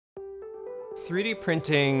3D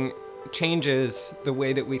printing changes the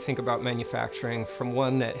way that we think about manufacturing from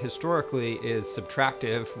one that historically is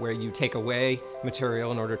subtractive, where you take away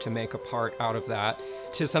material in order to make a part out of that,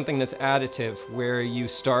 to something that's additive, where you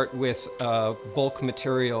start with a bulk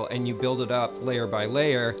material and you build it up layer by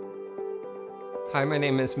layer. Hi, my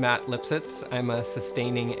name is Matt Lipsitz. I'm a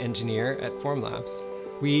sustaining engineer at Formlabs.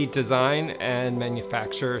 We design and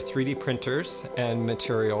manufacture 3D printers and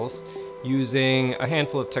materials using a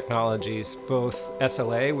handful of technologies, both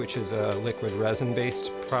SLA, which is a liquid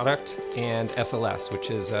resin-based product, and SLS,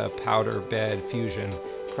 which is a powder bed fusion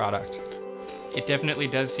product. It definitely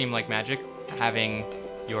does seem like magic, having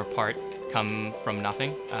your part come from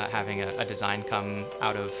nothing, having a design come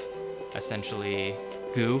out of essentially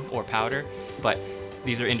goo or powder, but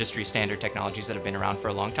these are industry standard technologies that have been around for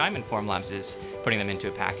a long time, and Formlabs is putting them into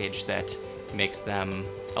a package that makes them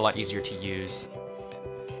a lot easier to use.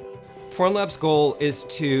 Formlabs' goal is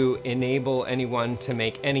to enable anyone to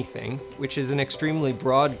make anything, which is an extremely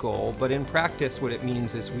broad goal, but in practice what it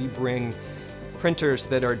means is we bring printers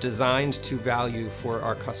that are designed to value for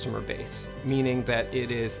our customer base, meaning that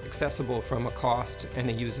it is accessible from a cost and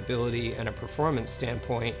a usability and a performance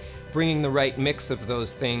standpoint, bringing the right mix of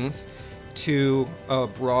those things to a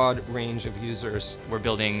broad range of users. We're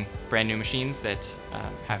building brand new machines that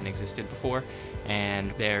haven't existed before,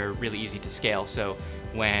 and they're really easy to scale. So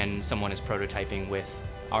when someone is prototyping with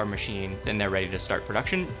our machine and they're ready to start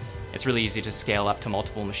production, it's really easy to scale up to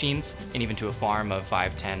multiple machines and even to a farm of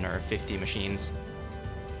 5, 10, or 50 machines.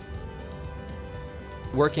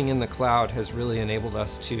 Working in the cloud has really enabled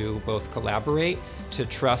us to both collaborate, to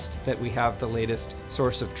trust that we have the latest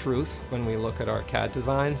source of truth when we look at our CAD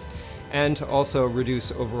designs, and to also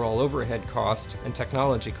reduce overall overhead cost and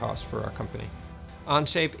technology cost for our company.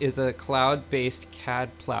 Onshape is a cloud-based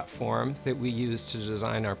CAD platform that we use to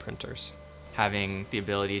design our printers. Having the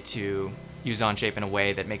ability to use Onshape in a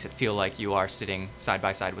way that makes it feel like you are sitting side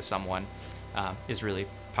by side with someone is really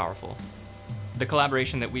powerful. The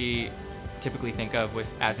collaboration that we typically think of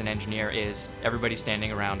as an engineer is everybody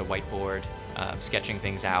standing around a whiteboard, sketching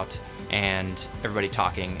things out, and everybody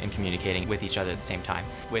talking and communicating with each other at the same time.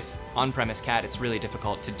 With on-premise CAD, it's really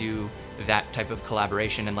difficult to do that type of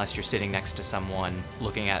collaboration unless you're sitting next to someone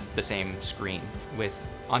looking at the same screen. With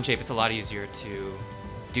Onshape, it's a lot easier to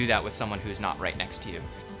do that with someone who's not right next to you.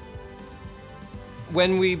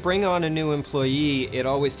 When we bring on a new employee, it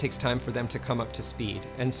always takes time for them to come up to speed.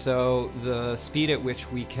 And so the speed at which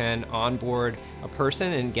we can onboard a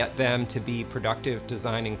person and get them to be productive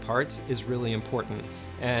designing parts is really important.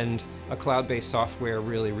 And a cloud-based software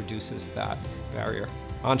really reduces that barrier.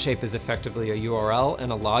 Onshape is effectively a URL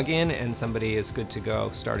and a login, and somebody is good to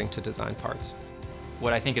go starting to design parts.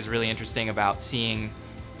 What I think is really interesting about seeing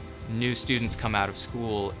new students come out of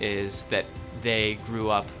school is that they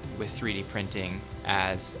grew up with 3D printing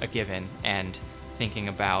as a given and thinking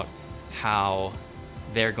about how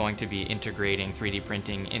they're going to be integrating 3D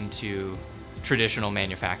printing into traditional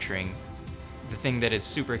manufacturing. The thing that is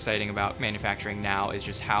super exciting about manufacturing now is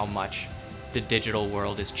just how much the digital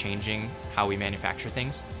world is changing how we manufacture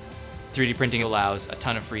things. 3D printing allows a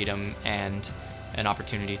ton of freedom and an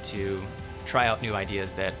opportunity to try out new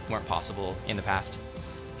ideas that weren't possible in the past.